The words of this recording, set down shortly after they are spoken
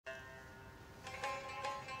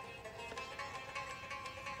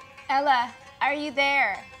Ella, are you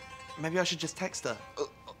there? Maybe I should just text her.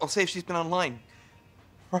 I'll see if she's been online.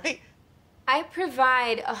 Right? I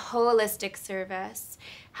provide a holistic service,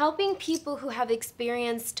 helping people who have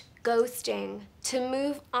experienced ghosting to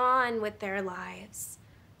move on with their lives.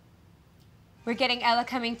 We're getting Ella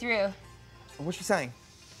coming through. What's she saying?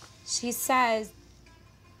 She says,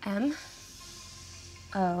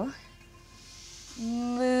 M-O,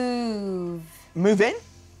 move. Move in?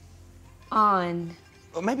 On.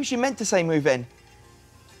 Or maybe she meant to say move in.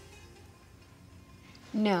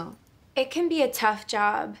 No. It can be a tough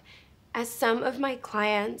job, as some of my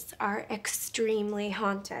clients are extremely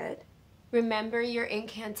haunted. Remember your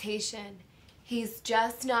incantation. He's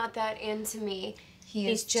just not that into me.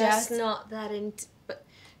 He's just not that into... But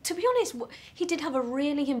to be honest, he did have a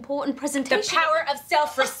really important presentation. The power of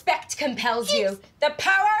self-respect compels you. The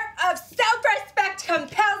power of self-respect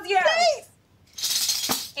compels you! Please!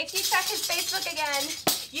 If you check his Facebook again,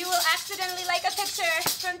 you will accidentally like a picture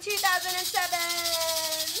from 2007.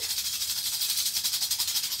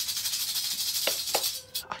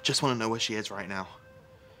 I just want to know where she is right now.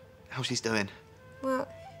 How she's doing. Well,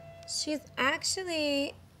 she's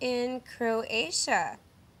actually in Croatia.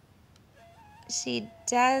 She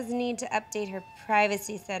does need to update her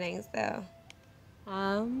privacy settings, though.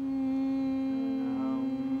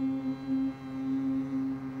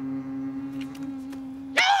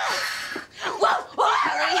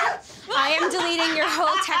 I am deleting your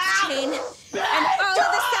whole text chain and all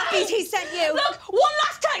of the selfies he sent you. Look, one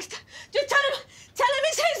last text. Just tell him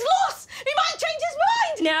it's his loss. He might change his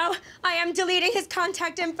mind. No, I am deleting his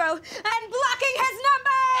contact info and blocking his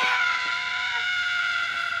number.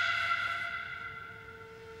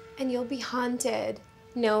 And you'll be haunted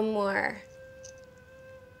no more.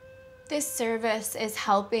 This service is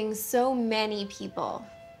helping so many people,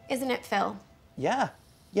 isn't it, Phil? Yeah.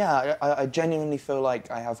 Yeah, I genuinely feel like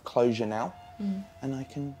I have closure now, and I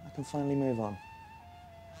can finally move on.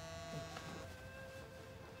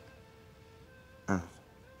 Oh,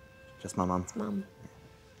 just my mum. Mum.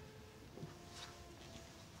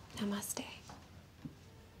 Namaste.